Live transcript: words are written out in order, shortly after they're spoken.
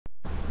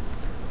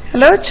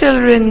Hello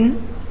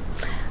children,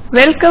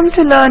 welcome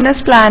to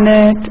Learner's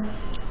Planet.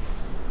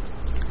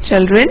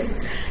 Children,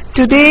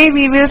 today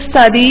we will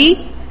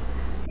study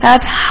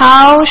that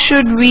how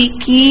should we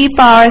keep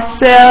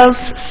ourselves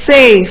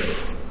safe.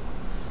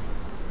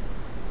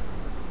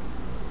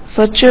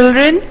 So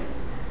children,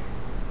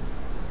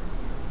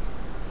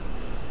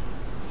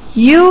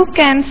 you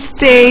can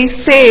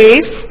stay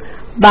safe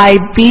by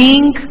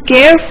being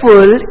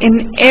careful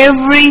in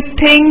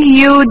everything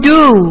you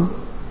do.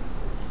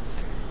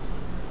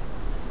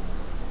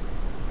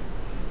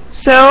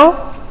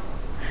 So,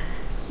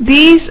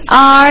 these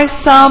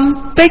are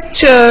some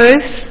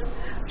pictures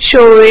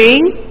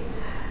showing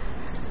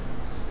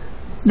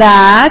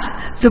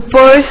that the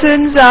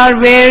persons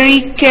are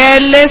very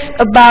careless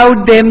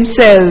about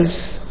themselves.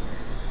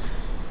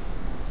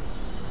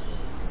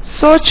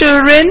 So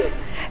children,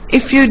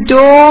 if you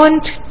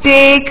don't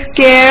take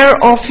care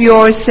of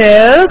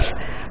yourself,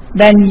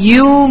 then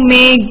you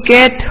may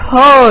get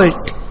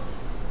hurt.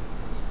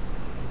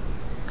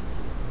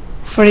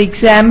 For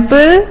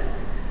example,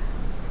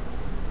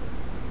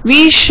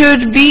 we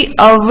should be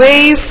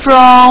away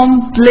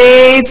from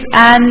blades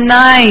and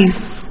knives.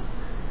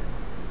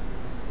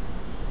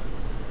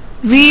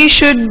 We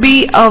should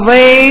be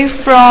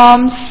away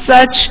from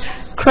such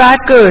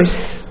crackers.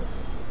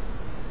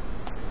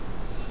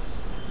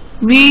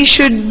 We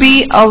should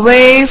be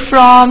away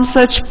from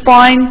such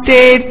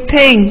pointed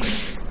things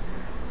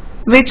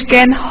which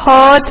can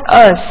hurt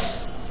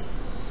us.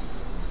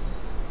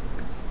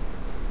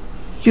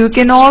 You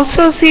can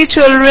also see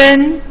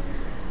children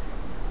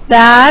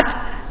that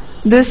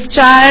this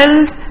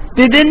child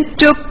didn't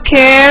took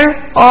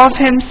care of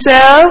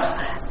himself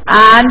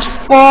and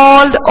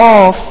fall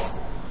off.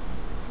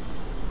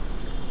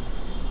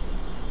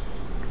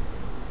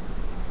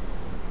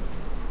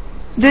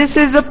 This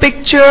is a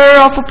picture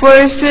of a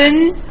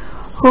person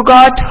who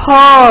got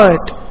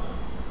hurt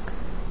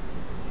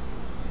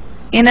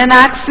in an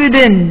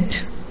accident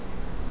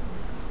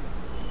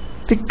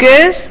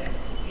because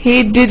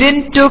he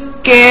didn't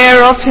took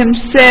care of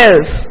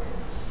himself.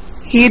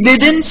 He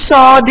didn't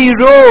saw the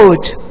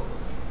road.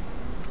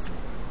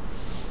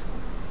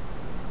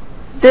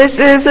 This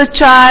is a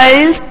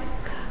child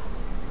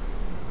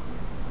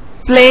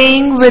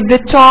playing with the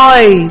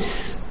toys.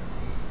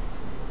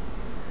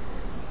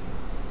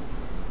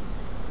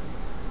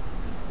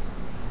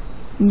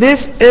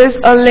 This is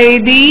a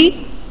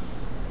lady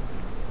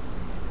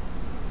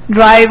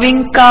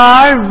driving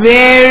car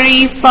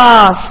very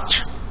fast.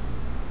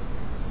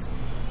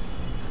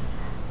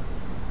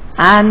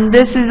 And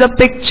this is a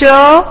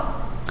picture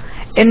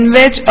in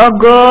which a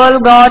girl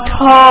got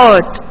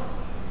hurt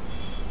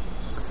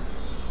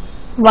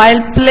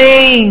while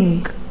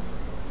playing.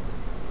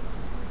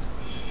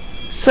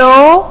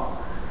 So,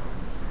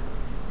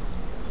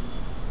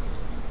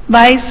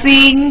 by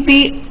seeing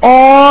the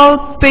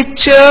all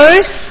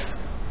pictures,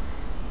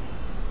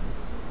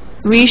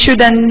 we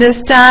should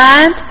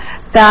understand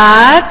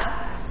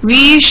that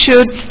we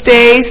should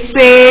stay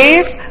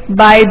safe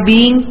by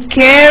being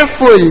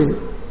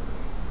careful.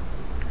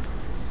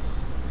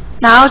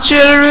 Now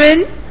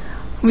children,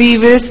 we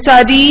will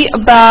study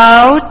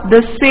about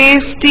the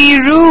safety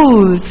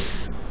rules.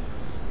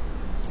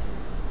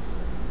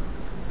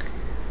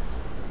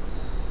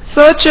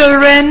 So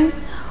children,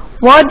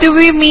 what do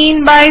we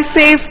mean by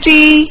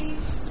safety?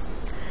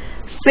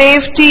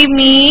 Safety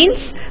means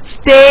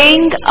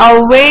staying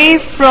away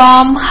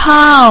from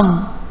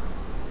harm.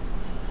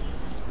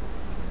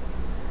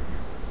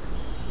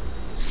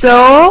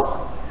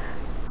 So,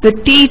 the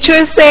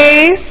teacher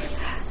says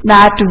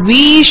that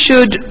we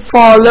should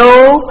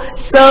follow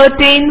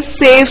certain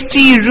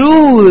safety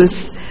rules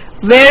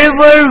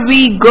wherever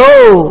we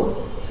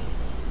go.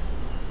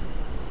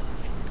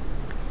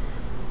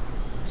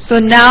 So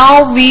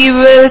now we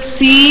will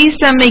see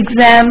some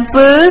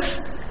examples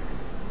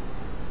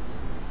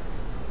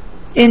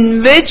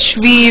in which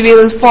we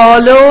will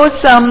follow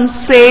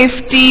some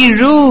safety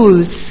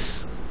rules.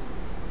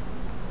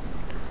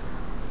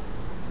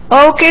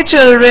 Okay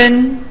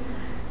children.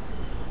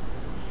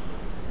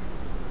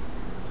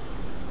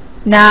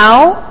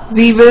 Now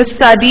we will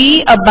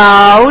study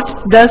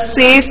about the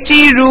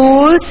safety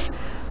rules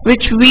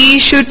which we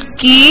should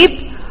keep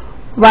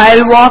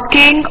while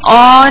walking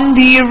on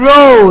the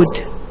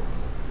road.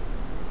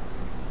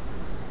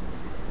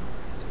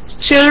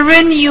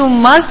 Children, you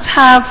must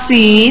have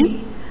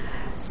seen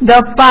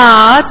the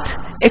path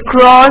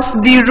across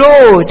the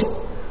road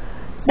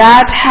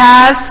that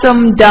has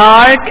some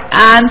dark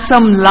and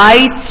some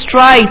light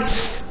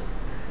stripes.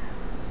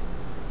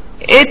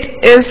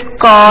 It is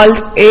called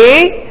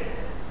a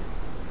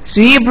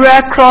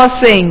zebra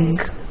crossing.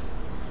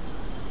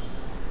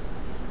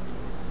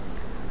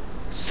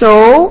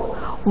 So,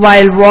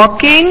 while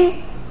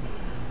walking,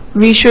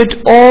 we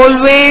should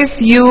always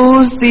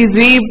use the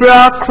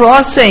zebra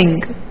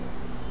crossing.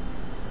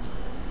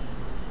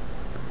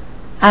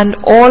 And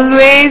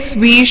always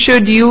we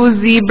should use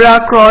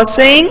zebra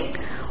crossing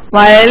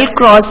while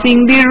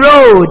crossing the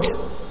road.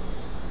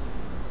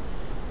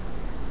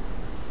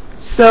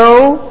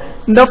 So,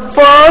 the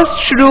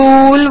first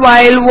rule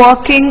while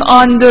walking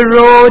on the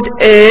road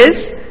is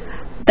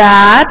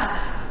that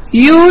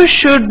you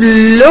should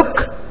look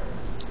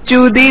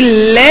to the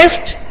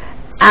left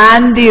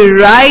and the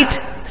right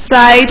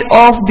side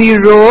of the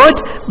road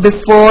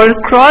before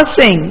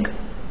crossing.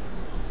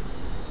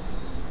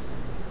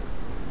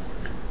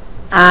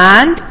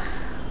 And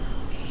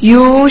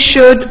you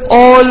should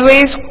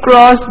always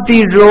cross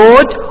the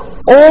road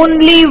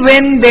only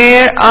when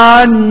there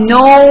are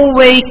no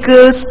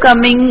vehicles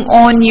coming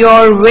on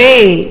your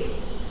way.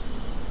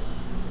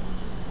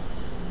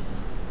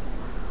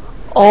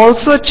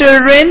 Also,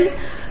 children,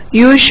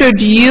 you should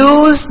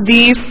use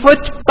the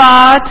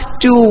footpath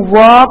to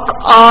walk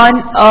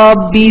on a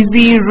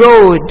busy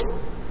road.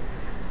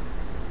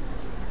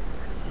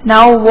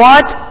 Now,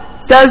 what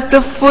does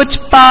the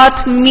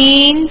footpath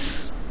means?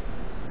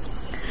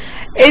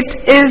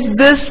 It is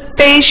the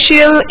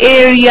special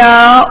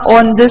area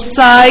on the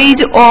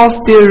side of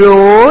the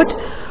road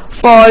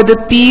for the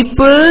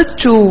people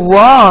to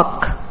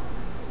walk.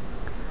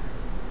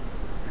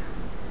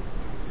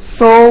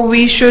 So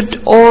we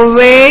should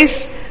always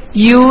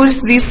use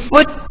the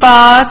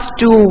footpath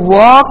to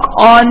walk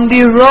on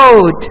the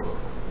road.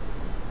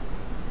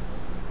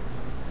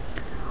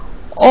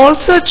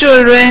 Also,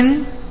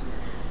 children,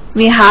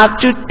 we have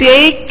to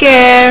take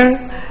care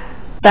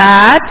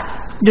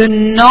that do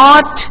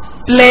not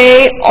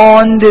play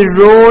on the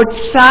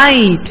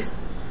roadside.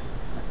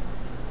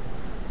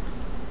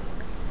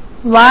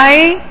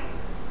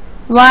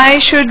 Why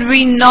should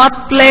we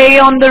not play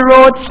on the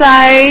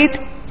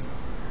roadside?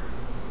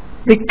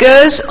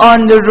 Because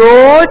on the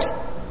road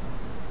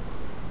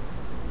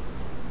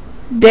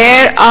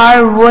there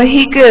are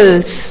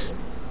vehicles,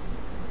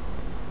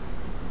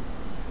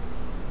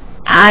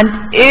 and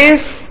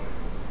if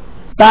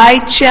by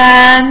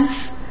chance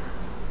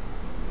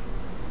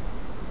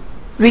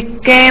we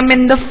came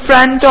in the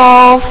front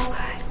of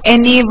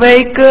any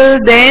vehicle,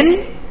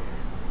 then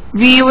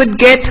we would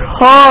get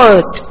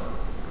hurt.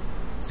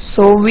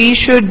 So we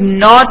should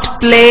not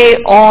play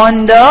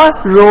on the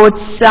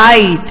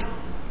roadside.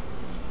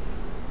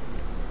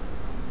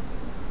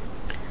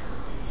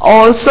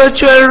 Also,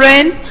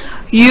 children,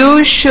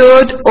 you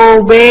should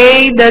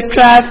obey the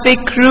traffic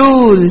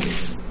rules.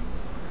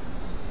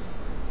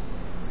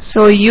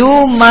 So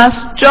you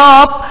must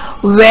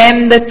stop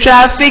when the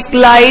traffic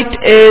light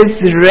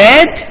is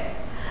red,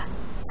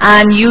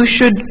 and you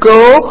should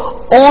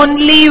go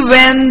only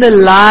when the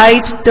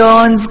light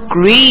turns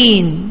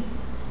green.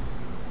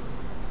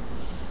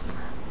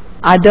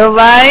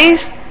 Otherwise,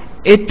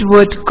 it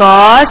would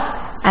cause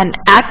an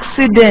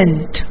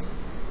accident,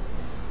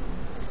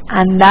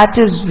 and that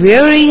is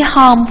very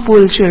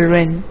harmful,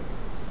 children.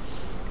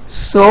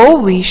 So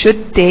we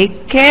should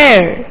take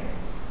care.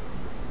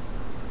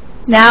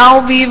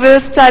 Now we will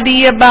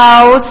study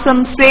about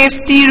some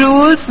safety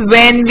rules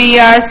when we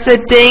are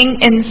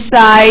sitting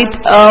inside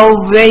a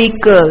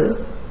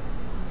vehicle.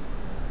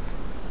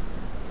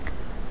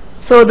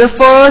 So the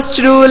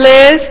first rule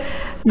is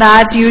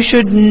that you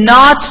should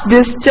not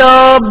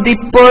disturb the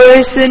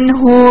person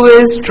who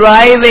is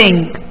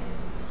driving.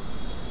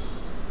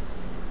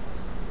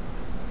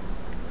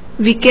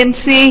 We can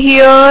see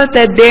here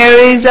that there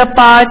is a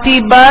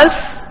party bus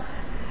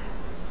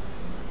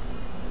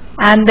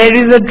and there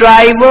is a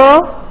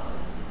driver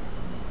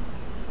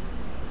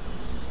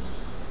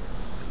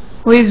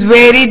who is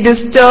very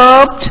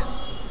disturbed.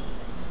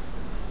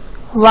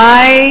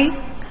 Why?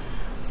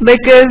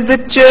 Because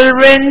the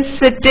children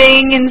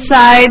sitting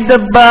inside the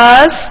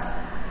bus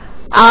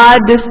are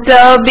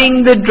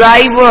disturbing the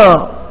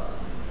driver.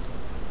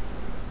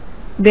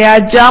 They are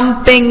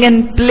jumping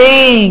and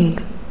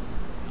playing.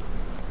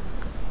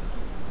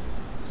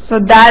 So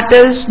that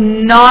is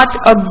not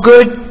a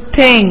good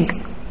thing.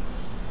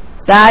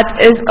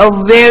 That is a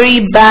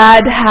very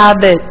bad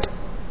habit.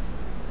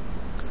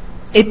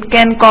 It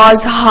can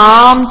cause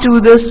harm to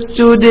the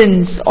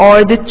students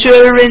or the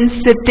children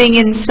sitting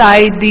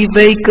inside the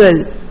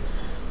vehicle.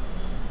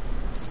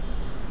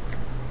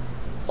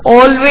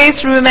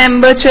 Always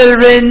remember,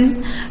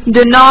 children,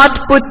 do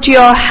not put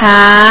your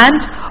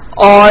hand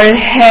or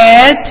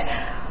head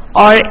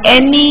or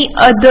any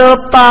other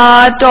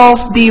part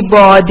of the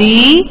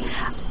body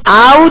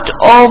out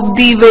of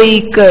the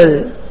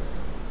vehicle.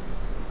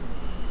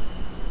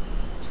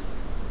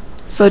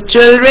 So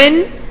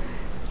children,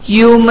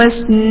 you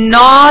must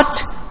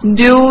not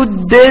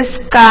do this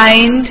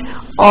kind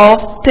of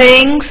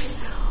things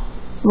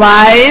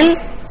while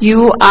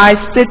you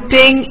are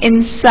sitting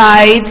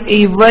inside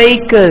a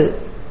vehicle.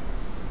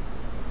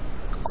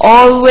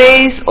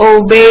 Always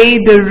obey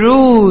the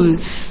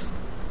rules.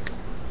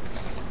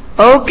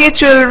 Okay,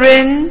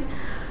 children,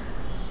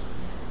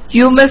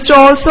 you must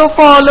also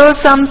follow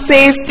some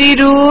safety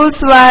rules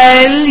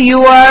while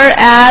you are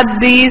at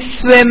the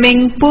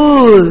swimming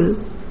pool.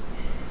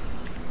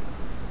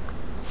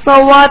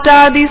 So what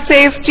are the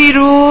safety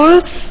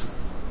rules?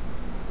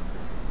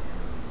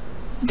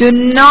 Do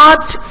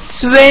not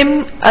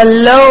swim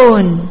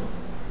alone.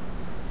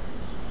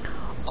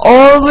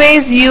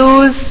 Always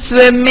use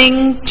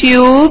swimming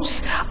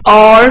tubes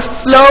or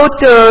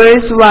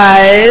floaters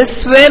while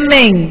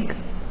swimming.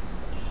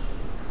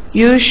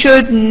 You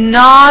should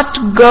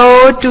not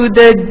go to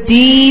the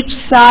deep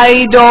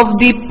side of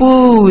the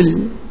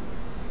pool.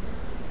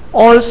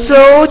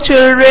 Also,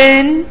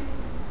 children,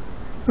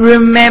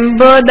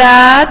 remember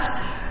that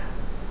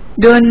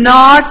do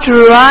not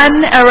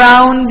run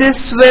around the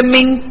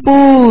swimming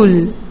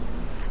pool,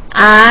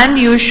 and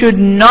you should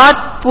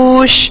not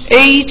push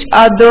each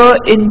other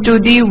into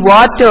the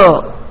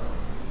water.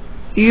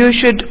 You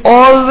should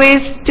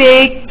always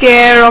take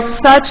care of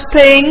such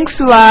things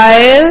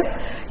while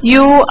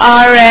you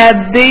are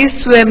at the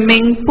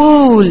swimming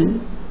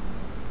pool.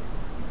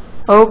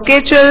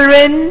 Okay,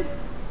 children?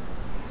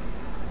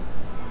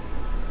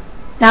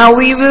 Now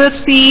we will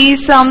see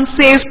some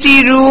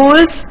safety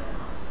rules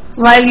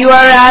while you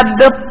are at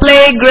the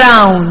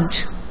playground.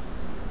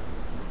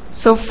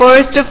 So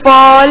first of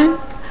all,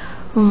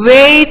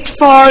 wait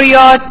for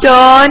your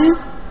turn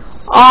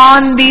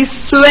on the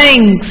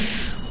swings.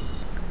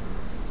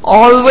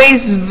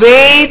 Always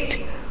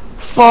wait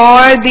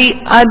for the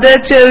other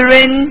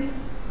children,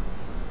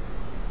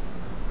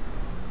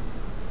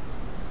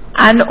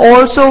 and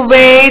also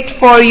wait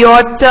for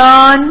your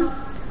turn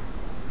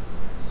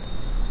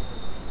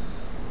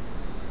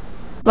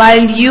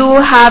while you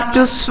have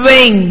to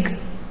swing.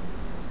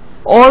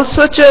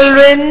 Also,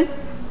 children,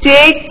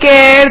 take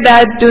care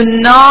that do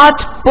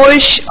not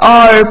push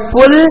or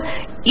pull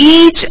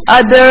each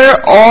other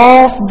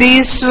off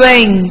the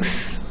swings.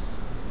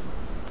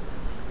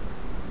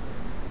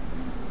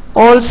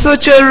 Also,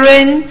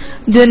 children,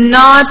 do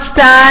not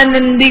stand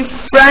in the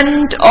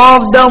front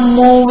of the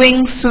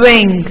moving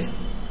swing.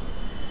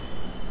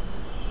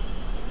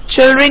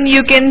 Children,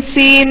 you can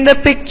see in the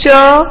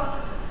picture,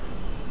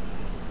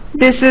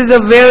 this is a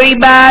very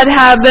bad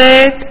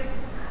habit.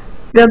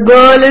 The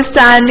girl is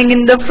standing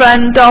in the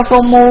front of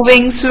a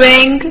moving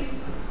swing,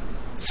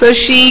 so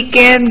she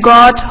can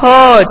got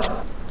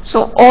hurt.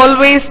 So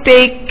always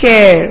take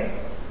care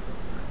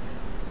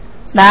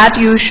that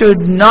you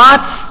should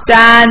not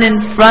stand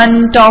in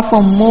front of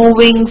a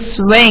moving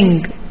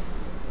swing.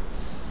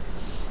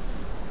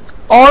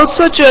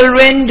 Also,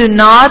 children, do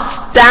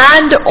not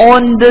stand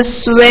on the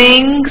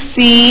swing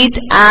seat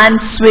and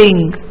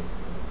swing.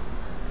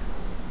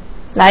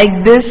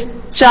 Like this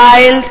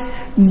child,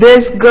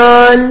 this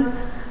girl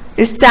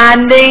is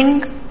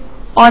standing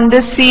on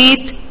the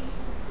seat.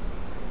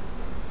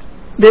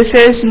 This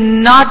is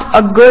not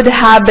a good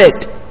habit.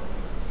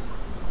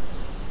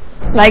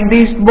 Like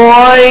these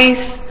boys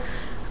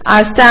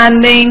are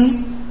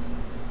standing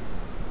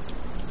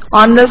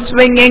on the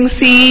swinging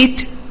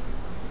seat.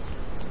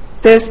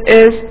 This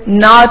is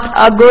not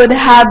a good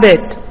habit.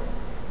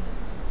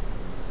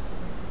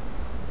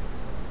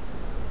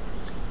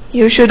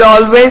 You should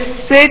always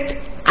sit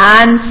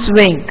and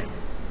swing.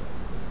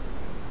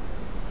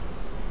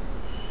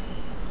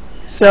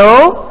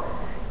 So,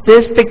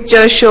 this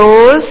picture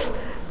shows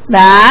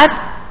that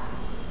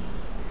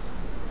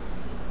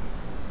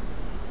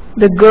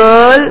the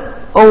girl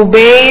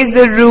obeys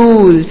the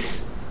rules.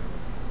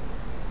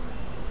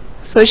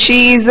 So,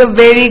 she is a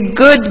very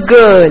good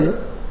girl.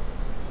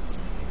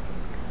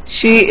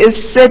 She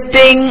is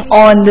sitting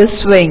on the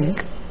swing.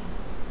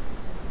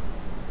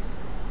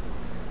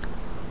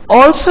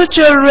 Also,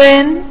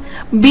 children,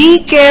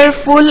 be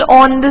careful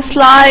on the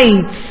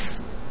slides.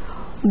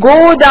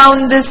 Go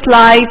down the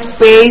slide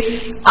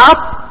face up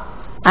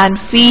and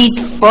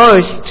feet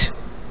first.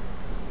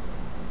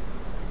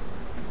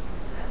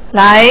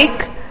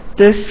 Like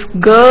this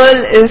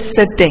girl is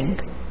sitting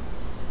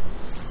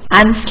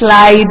and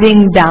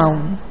sliding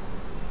down.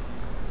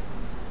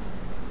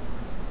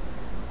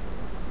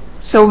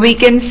 So we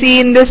can see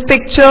in this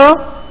picture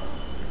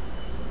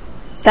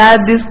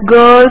that this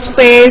girl's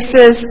face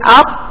is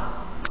up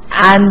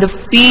and the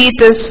feet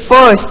is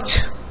first.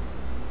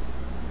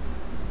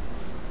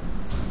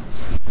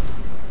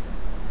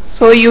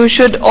 So you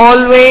should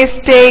always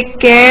take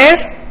care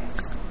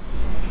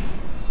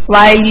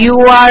while you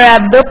are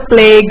at the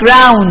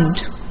playground.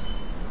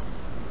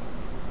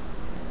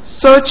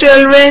 So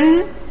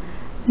children,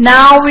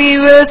 now we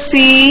will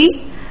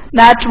see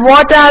that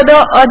what are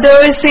the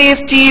other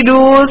safety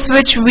rules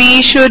which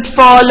we should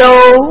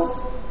follow.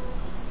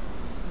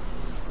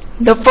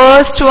 The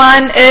first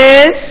one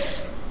is,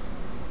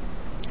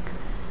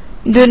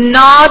 do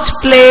not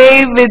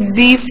play with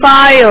the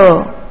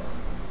fire,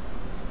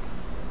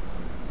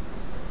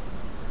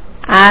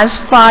 as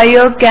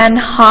fire can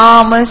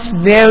harm us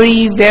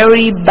very,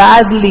 very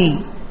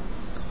badly.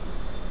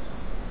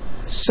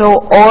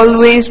 So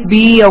always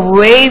be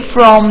away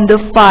from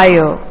the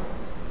fire.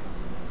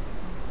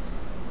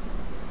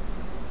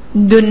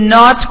 Do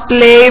not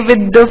play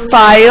with the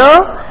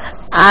fire,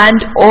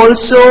 and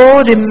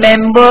also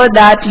remember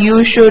that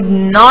you should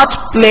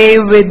not play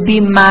with the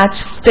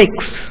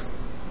matchsticks.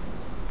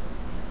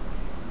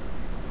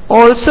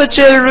 Also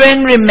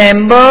children,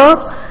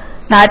 remember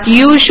that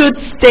you should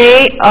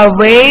stay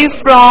away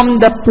from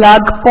the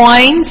plug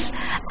points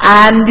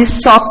and the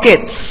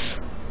sockets.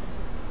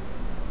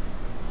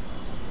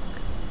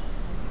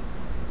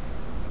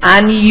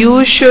 and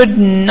you should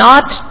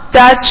not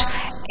touch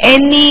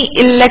any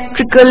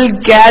electrical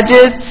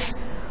gadgets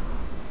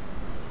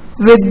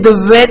with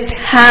the wet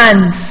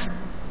hands,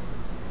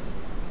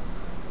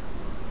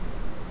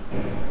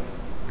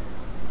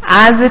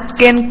 as it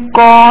can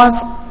cause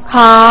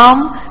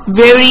harm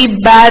very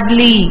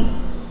badly.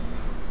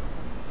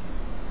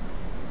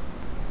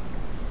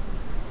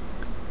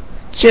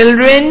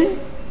 Children,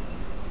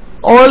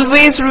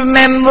 always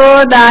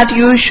remember that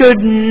you should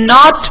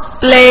not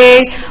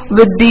play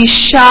with the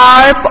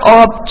sharp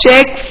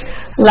objects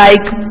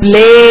like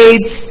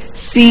blades,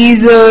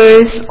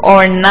 scissors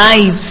or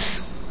knives,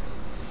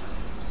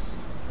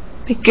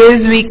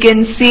 because we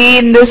can see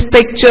in this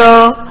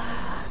picture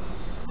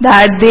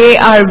that they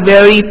are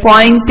very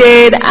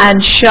pointed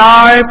and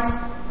sharp,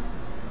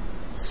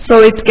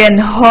 so it can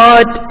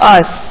hurt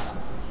us.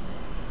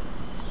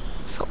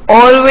 So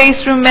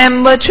always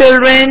remember,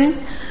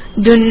 children,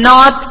 do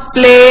not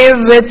play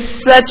with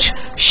such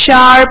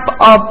sharp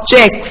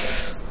objects.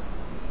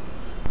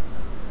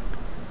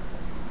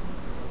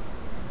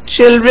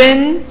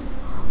 Children,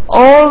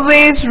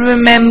 always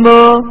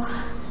remember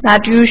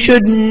that you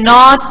should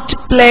not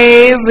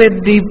play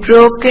with the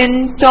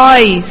broken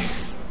toys,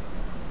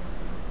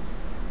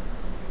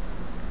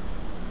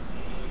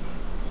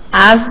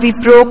 as the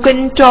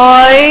broken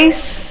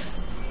toys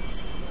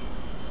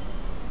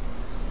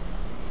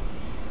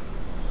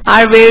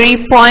are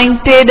very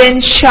pointed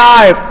and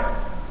sharp,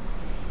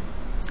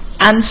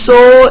 and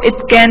so it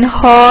can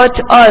hurt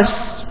us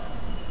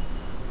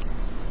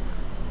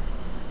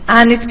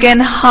and it can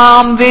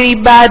harm very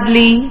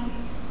badly.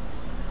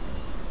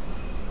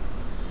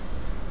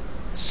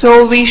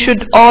 So we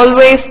should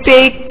always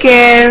take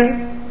care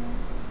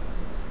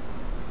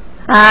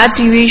that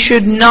we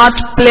should not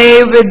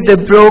play with the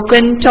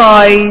broken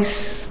toys.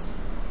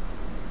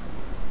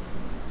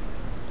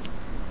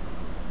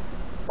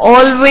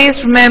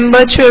 Always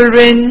remember,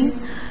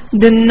 children,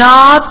 do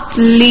not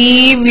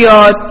leave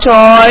your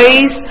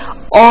toys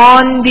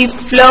on the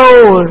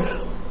floor,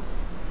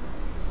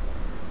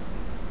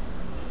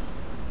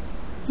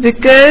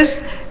 because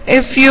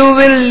if you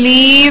will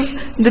leave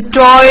the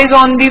toys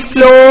on the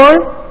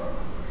floor,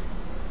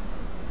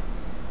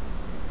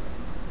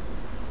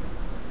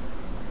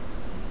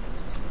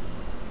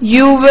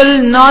 you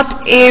will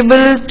not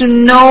able to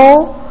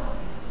know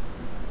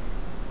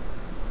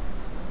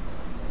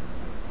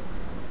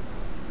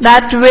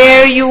that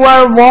where you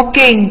are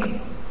walking,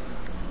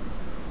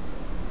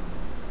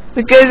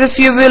 because if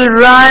you will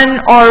run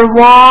or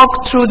walk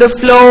through the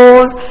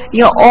floor,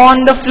 you're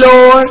on the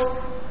floor,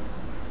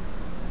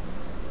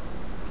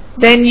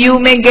 then you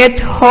may get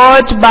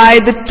hurt by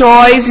the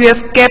toys you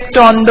have kept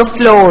on the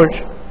floor.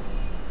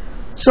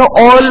 So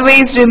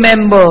always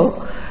remember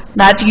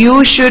that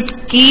you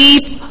should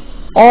keep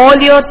all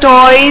your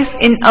toys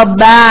in a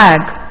bag,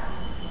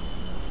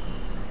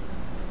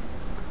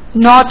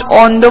 not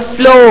on the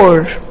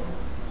floor.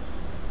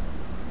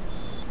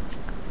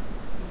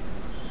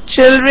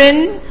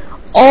 Children,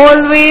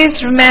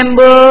 always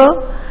remember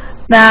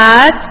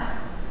that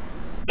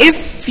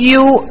if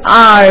you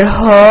are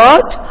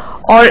hurt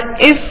or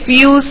if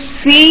you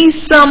see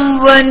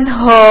someone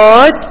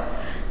hurt,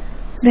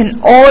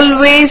 then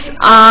always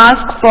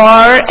ask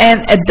for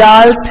an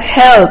adult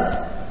help.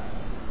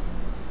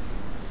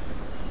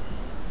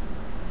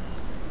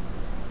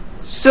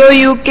 So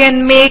you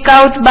can make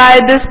out by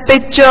this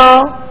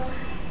picture,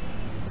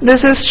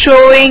 this is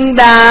showing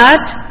that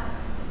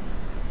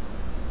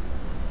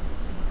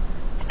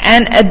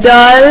an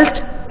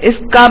adult is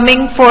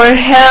coming for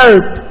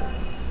help.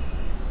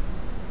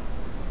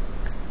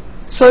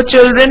 So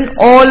children,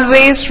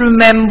 always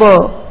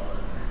remember,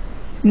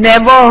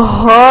 never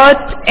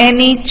hurt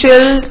any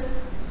child,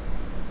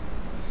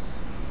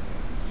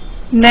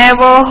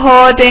 never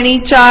hurt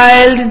any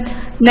child,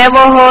 never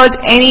hurt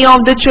any of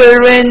the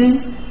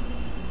children.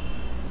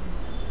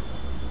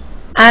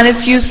 And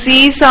if you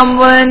see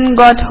someone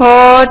got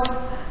hurt,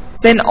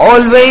 then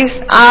always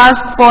ask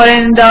for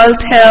an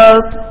adult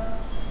help.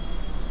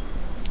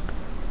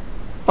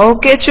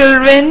 Okay,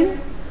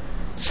 children?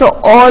 So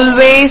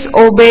always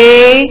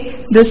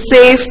obey the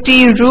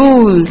safety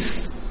rules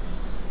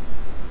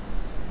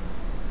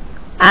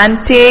and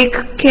take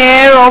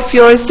care of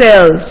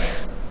yourselves.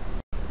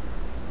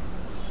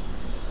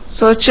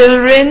 So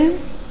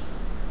children,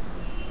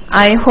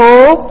 I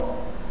hope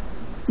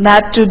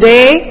that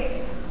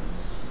today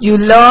you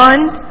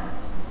learned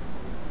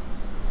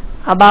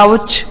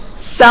about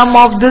some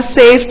of the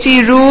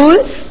safety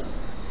rules,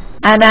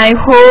 and I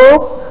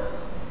hope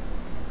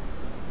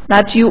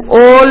that you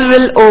all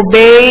will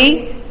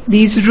obey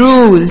these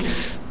rules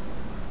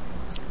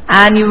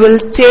and you will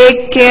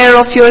take care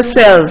of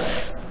yourselves.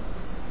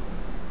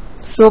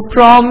 So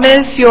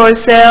promise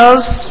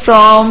yourselves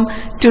from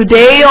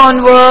today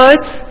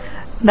onwards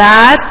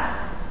that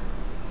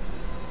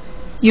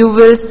you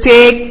will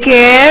take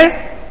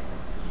care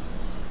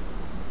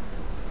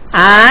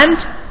and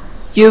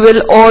you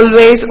will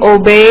always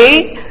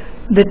obey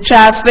the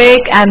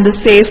traffic and the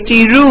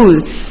safety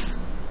rules.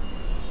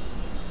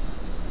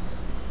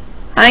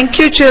 Thank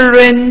you,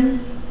 children.